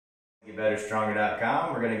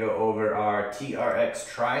BeTerStronger.com. We're going to go over our TRX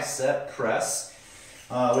tricep press.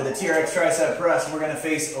 With the TRX tricep press, we're going to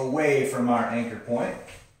face away from our anchor point.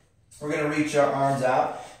 We're going to reach our arms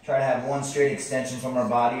out, try to have one straight extension from our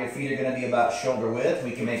body. Our feet are going to be about shoulder width.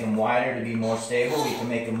 We can make them wider to be more stable. We can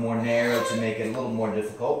make them more narrow to make it a little more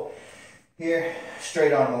difficult. Here,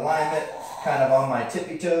 straight arm alignment, kind of on my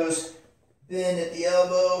tippy toes. Bend at the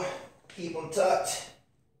elbow, keep them tucked.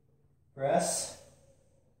 Press.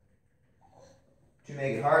 To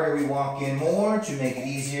make it harder, we walk in more. To make it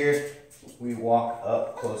easier, we walk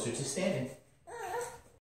up closer to standing.